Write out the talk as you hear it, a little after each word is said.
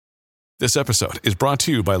This episode is brought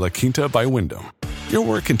to you by La Quinta by Wyndham. Your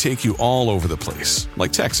work can take you all over the place,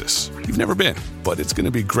 like Texas. You've never been, but it's going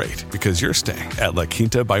to be great because you're staying at La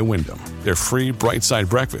Quinta by Wyndham. Their free Bright Side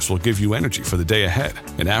breakfast will give you energy for the day ahead.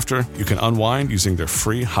 And after, you can unwind using their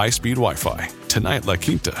free high-speed Wi-Fi. Tonight, La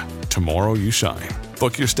Quinta. Tomorrow, you shine.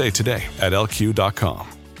 Book your stay today at lq.com.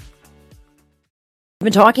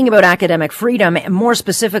 We've been talking about academic freedom, and more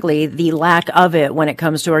specifically, the lack of it when it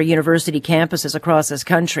comes to our university campuses across this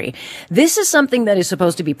country. This is something that is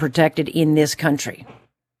supposed to be protected in this country.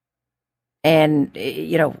 And,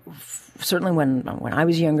 you know, certainly when I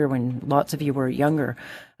was younger, when lots of you were younger,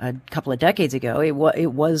 a couple of decades ago, it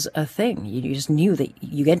was a thing. You just knew that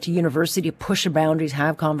you get to university, push the boundaries,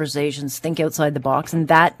 have conversations, think outside the box. And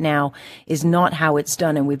that now is not how it's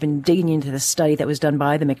done. And we've been digging into the study that was done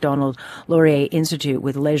by the Macdonald-Laurier Institute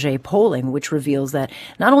with Leger polling, which reveals that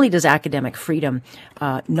not only does academic freedom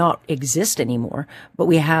not exist anymore, but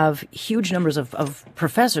we have huge numbers of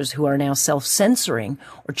professors who are now self-censoring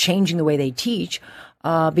or changing the way they teach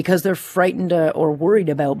because they're frightened or worried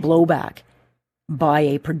about blowback by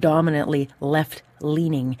a predominantly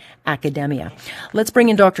left-leaning academia. Let's bring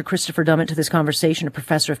in Dr. Christopher Dummett to this conversation, a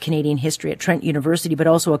professor of Canadian history at Trent University, but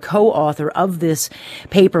also a co-author of this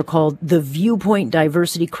paper called The Viewpoint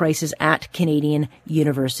Diversity Crisis at Canadian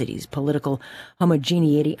Universities, Political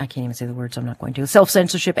Homogeneity, I can't even say the word, so I'm not going to,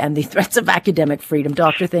 Self-Censorship and the Threats of Academic Freedom.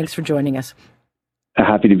 Doctor, thanks for joining us.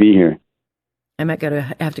 Happy to be here. I might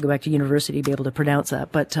have to go back to university to be able to pronounce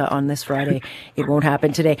that, but on this Friday, it won't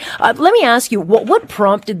happen today. Let me ask you, what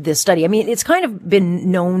prompted this study? I mean, it's kind of been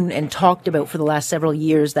known and talked about for the last several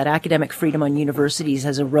years that academic freedom on universities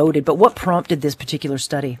has eroded, but what prompted this particular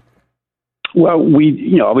study? Well,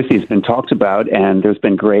 obviously it's been talked about, and there's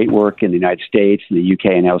been great work in the United States, in the UK,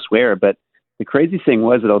 and elsewhere, but the crazy thing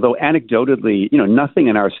was that although anecdotally, nothing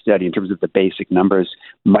in our study in terms of the basic numbers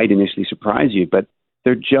might initially surprise you, but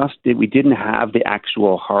we didn't have the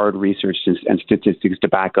actual hard research and statistics to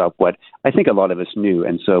back up what I think a lot of us knew.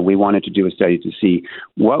 And so we wanted to do a study to see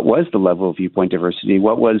what was the level of viewpoint diversity,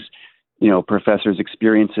 what was, professors'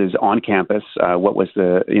 experiences on campus, what was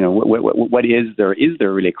the, is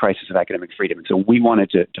there really a crisis of academic freedom? And so we wanted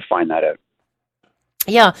to find that out.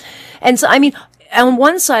 Yeah. And so, I mean, on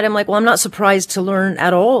one side, I'm like, well, I'm not surprised to learn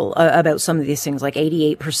at all about some of these things, like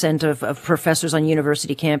 88% of professors on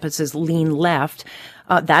university campuses lean left.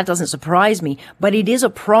 That doesn't surprise me, but it is a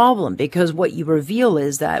problem because what you reveal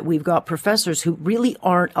is that we've got professors who really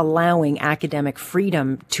aren't allowing academic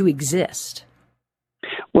freedom to exist.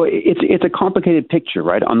 Well, it's a complicated picture,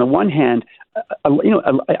 right? On the one hand,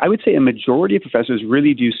 I would say a majority of professors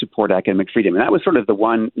really do support academic freedom. And that was sort of the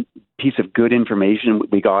one piece of good information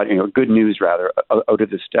we got, good news rather, out of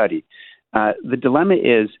the study. The dilemma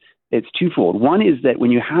is it's twofold. One is that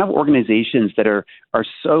when you have organizations that are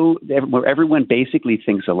so, where everyone basically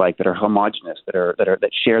thinks alike, that are homogenous,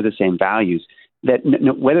 that share the same values, that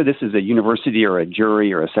whether this is a university or a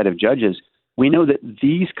jury or a set of judges, we know that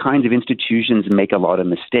these kinds of institutions make a lot of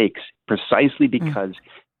mistakes precisely because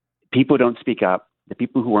people don't speak up. The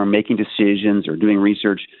people who are making decisions or doing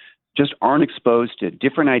research just aren't exposed to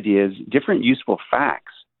different ideas, different useful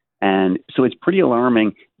facts. And so it's pretty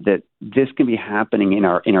alarming that this can be happening in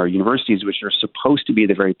our universities, which are supposed to be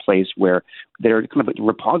the very place where they're kind of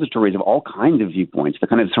repositories of all kinds of viewpoints,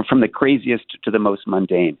 from the craziest to the most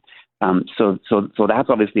mundane. So that's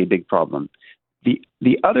obviously a big problem.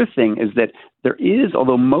 The other thing is that there is,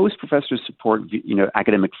 although most professors support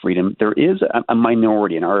academic freedom, there is a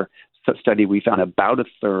minority. In our study, we found about a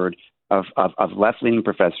third of left-leaning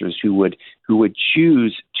professors who would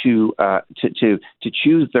choose to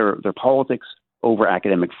choose their politics over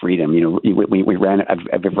academic freedom. We ran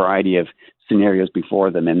a variety of scenarios before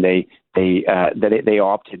them, and they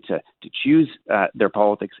opted to choose their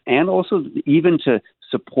politics and also even to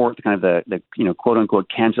support the quote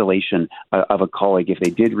unquote cancellation of a colleague if they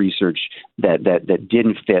did research that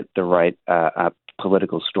didn't fit the right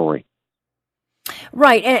political story.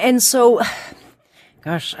 Right, and so,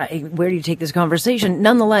 gosh, where do you take this conversation?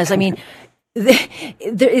 Nonetheless, I mean,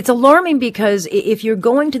 it's alarming because if you're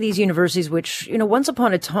going to these universities, which, once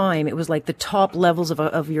upon a time, it was like the top levels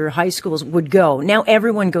of your high schools would go. Now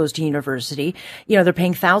everyone goes to university. They're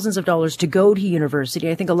paying thousands of dollars to go to university.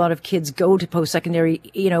 I think a lot of kids go to post-secondary,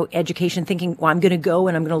 education thinking, well, I'm going to go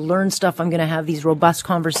and I'm going to learn stuff. I'm going to have these robust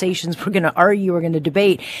conversations. We're going to argue. We're going to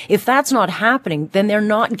debate. If that's not happening, then they're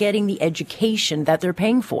not getting the education that they're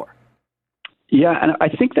paying for. Yeah, and I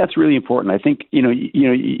think that's really important. I think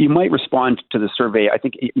you might respond to the survey. I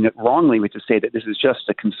think wrongly to say that this is just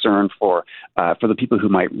a concern for the people who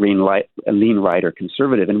might lean right or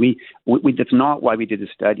conservative, and we that's not why we did the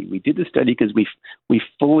study. We did the study because we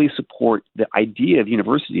fully support the idea of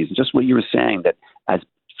universities, and just what you were saying, that as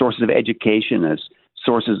sources of education, as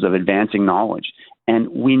sources of advancing knowledge, and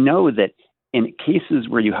we know that in cases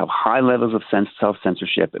where you have high levels of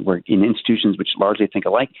self-censorship, where in institutions which largely think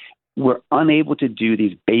alike, we're unable to do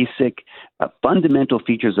these basic fundamental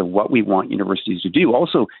features of what we want universities to do.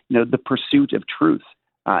 Also, the pursuit of truth.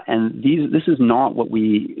 And this is not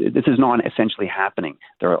essentially happening.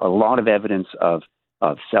 There are a lot of evidence of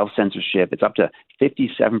self-censorship. It's up to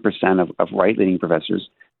 57% of right-leaning professors.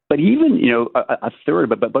 But even, a third,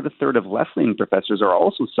 but about a third of left-leaning professors are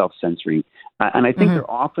also self-censoring. And I think they're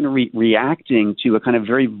often reacting to a kind of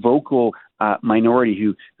very vocal minority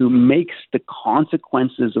who makes the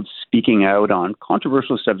consequences of speaking out on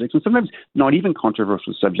controversial subjects, and sometimes not even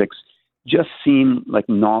controversial subjects, just seem like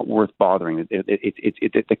not worth bothering.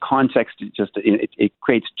 The context it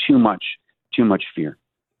creates too much fear.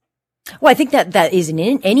 Well, I think that is in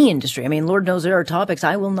any industry. I mean, Lord knows there are topics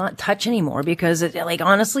I will not touch anymore because,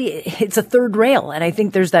 honestly, it's a third rail. And I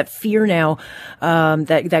think there's that fear now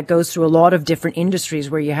that goes through a lot of different industries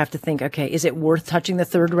where you have to think, okay, is it worth touching the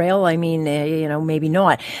third rail? I mean, maybe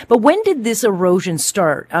not. But when did this erosion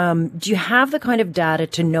start? Do you have the kind of data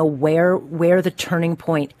to know where the turning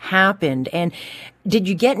point happened? And did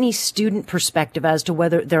you get any student perspective as to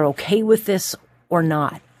whether they're okay with this or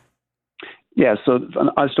not? Yeah, so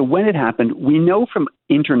as to when it happened, we know from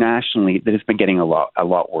internationally that it's been getting a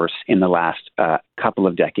lot worse in the last couple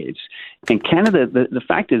of decades. In Canada, the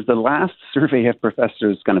fact is the last survey of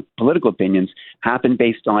professors' kind of political opinions happened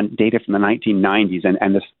based on data from the 1990s,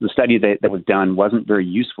 and the study that was done wasn't very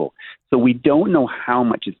useful. So we don't know how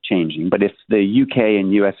much is changing, but if the UK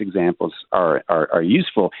and US examples are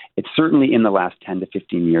useful, it's certainly in the last 10 to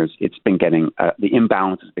 15 years, it's been getting, the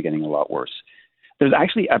imbalance has been getting a lot worse. There's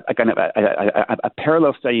actually a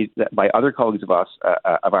parallel study by other colleagues of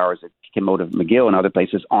ours that came out of McGill and other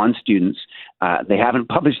places on students. They haven't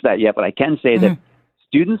published that yet, but I can say that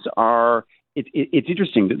students are. It's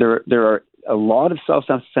interesting. There are a lot of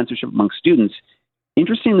self-censorship among students.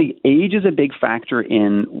 Interestingly, age is a big factor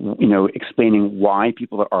in explaining why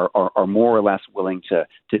people are more or less willing to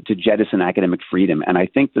jettison academic freedom. And I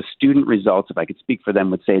think the student results, if I could speak for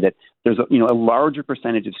them, would say that there's a larger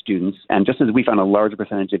percentage of students, and just as we found a larger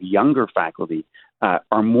percentage of younger faculty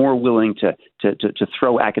are more willing to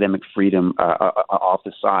throw academic freedom off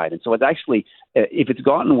the side. And so it's actually, if it's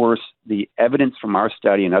gotten worse, the evidence from our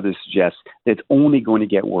study and others suggests that it's only going to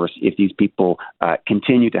get worse if these people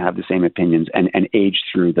continue to have the same opinions and age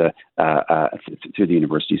through the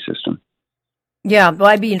university system. Yeah, well,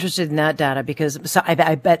 I'd be interested in that data because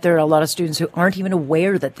I bet there are a lot of students who aren't even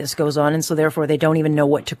aware that this goes on, and so therefore they don't even know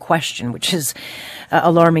what to question, which is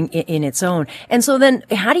alarming in its own. And so then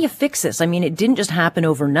how do you fix this? I mean, it didn't just happen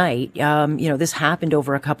overnight. This happened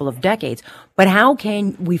over a couple of decades. But how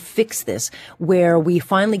can we fix this where we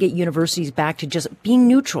finally get universities back to just being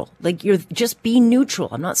neutral? Like, just be neutral.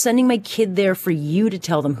 I'm not sending my kid there for you to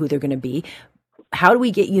tell them who they're going to be. How do we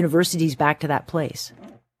get universities back to that place?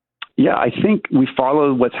 Yeah, I think we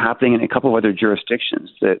follow what's happening in a couple of other jurisdictions.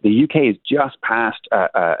 The UK has just passed,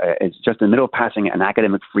 it's just in the middle of passing an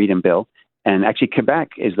academic freedom bill. And actually,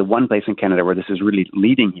 Quebec is the one place in Canada where this is really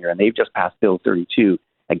leading here. And they've just passed Bill 32,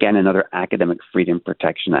 again, another Academic Freedom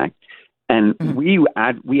Protection Act. And we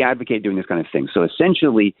advocate doing this kind of thing. So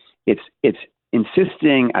essentially, it's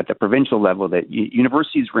insisting at the provincial level that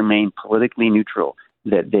universities remain politically neutral,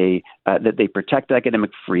 that they protect academic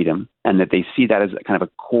freedom, and that they see that as a kind of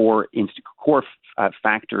a core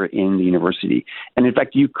factor in the university. And in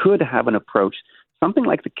fact, you could have an approach, something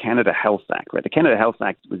like the Canada Health Act, right? The Canada Health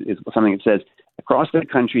Act is something that says across the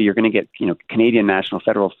country you're going to get Canadian national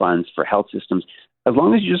federal funds for health systems as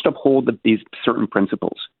long as you just uphold these certain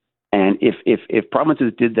principles. And if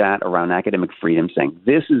provinces did that around academic freedom, saying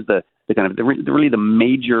this is the really the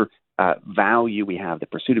major value we have, the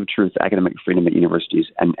pursuit of truth, academic freedom at universities,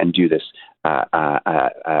 and do this.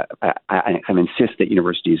 I insist that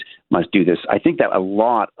universities must do this. I think that a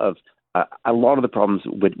lot of the problems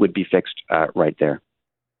would be fixed right there.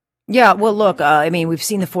 Yeah, well, look, we've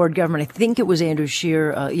seen the Ford government. I think it was Andrew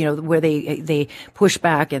Scheer, where they push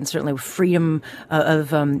back, and certainly freedom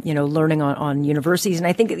of learning on universities. And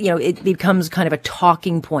I think, it becomes kind of a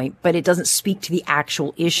talking point, but it doesn't speak to the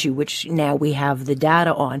actual issue, which now we have the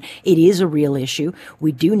data on. It is a real issue.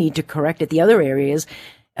 We do need to correct it. The other areas,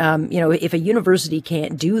 if a university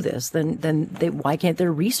can't do this, then why can't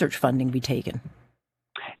their research funding be taken?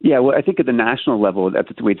 Yeah, well, I think at the national level, that's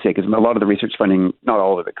what we'd say, because a lot of the research funding, not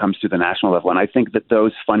all of it, comes to the national level. And I think that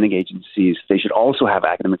those funding agencies, they should also have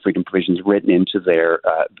academic freedom provisions written into their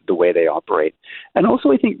the way they operate. And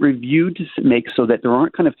also, I think, reviewed to make so that there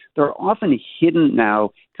are often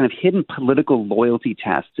hidden political loyalty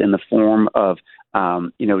tests in the form of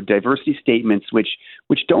diversity statements, which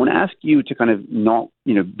don't ask you to kind of not,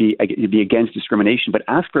 be against discrimination, but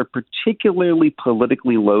ask for a particularly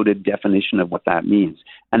politically loaded definition of what that means.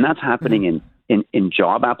 And that's happening in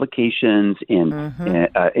job applications, in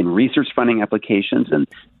research funding applications. And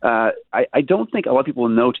I don't think a lot of people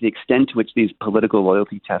know to the extent to which these political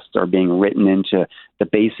loyalty tests are being written into the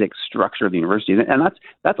basic structure of the universities. And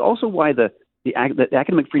that's also why the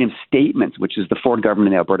academic freedom statements, which is the Ford government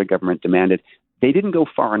and the Alberta government demanded, they didn't go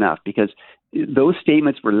far enough, because those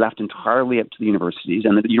statements were left entirely up to the universities,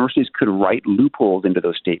 and the universities could write loopholes into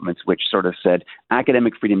those statements, which sort of said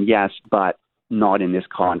academic freedom, yes, but not in this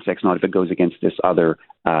context, not if it goes against this other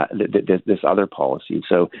this other policy.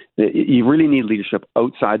 So you really need leadership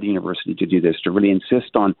outside the university to do this, to really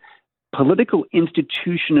insist on political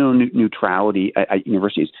institutional neutrality at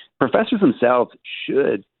universities. Professors themselves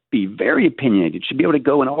should be very opinionated, should be able to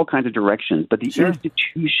go in all kinds of directions, but the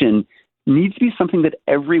institution needs to be something that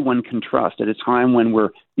everyone can trust at a time when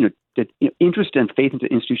interest and faith into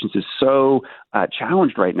institutions is so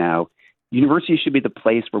challenged right now. Universities should be the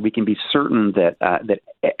place where we can be certain that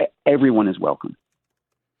everyone is welcome.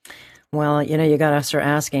 Well, you got to start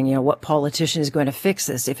asking, what politician is going to fix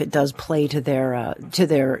this if it does play to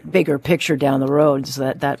their bigger picture down the road.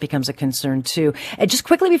 So that becomes a concern too. And just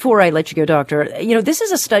quickly before I let you go, Doctor, this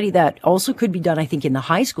is a study that also could be done, I think, in the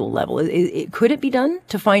high school level. Could it be done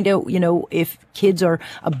to find out, if kids are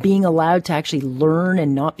being allowed to actually learn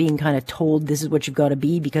and not being kind of told this is what you've got to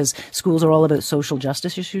be, because schools are all about social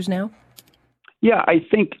justice issues now? Yeah, it'd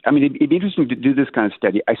be interesting to do this kind of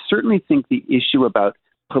study. I certainly think the issue about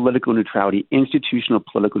political neutrality, institutional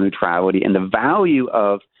political neutrality, and the value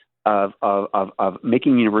of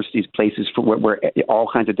making universities places for where all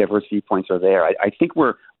kinds of diversity points are there. I think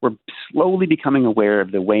we're slowly becoming aware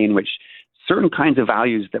of the way in which certain kinds of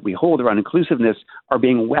values that we hold around inclusiveness are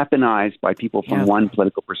being weaponized by people from one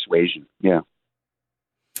political persuasion. Yeah.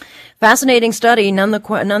 Fascinating study.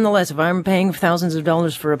 Nonetheless, if I'm paying thousands of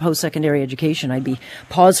dollars for a post-secondary education, I'd be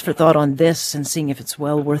pause for thought on this and seeing if it's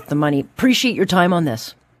well worth the money. Appreciate your time on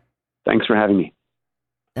this. Thanks for having me.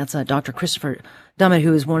 That's Dr. Christopher Dummett,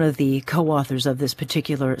 who is one of the co-authors of this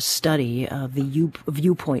particular study of the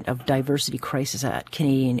viewpoint of diversity crisis at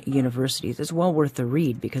Canadian universities. It's well worth the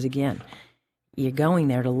read because, again, you're going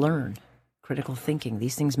there to learn critical thinking.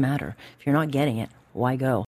 These things matter. If you're not getting it, why go?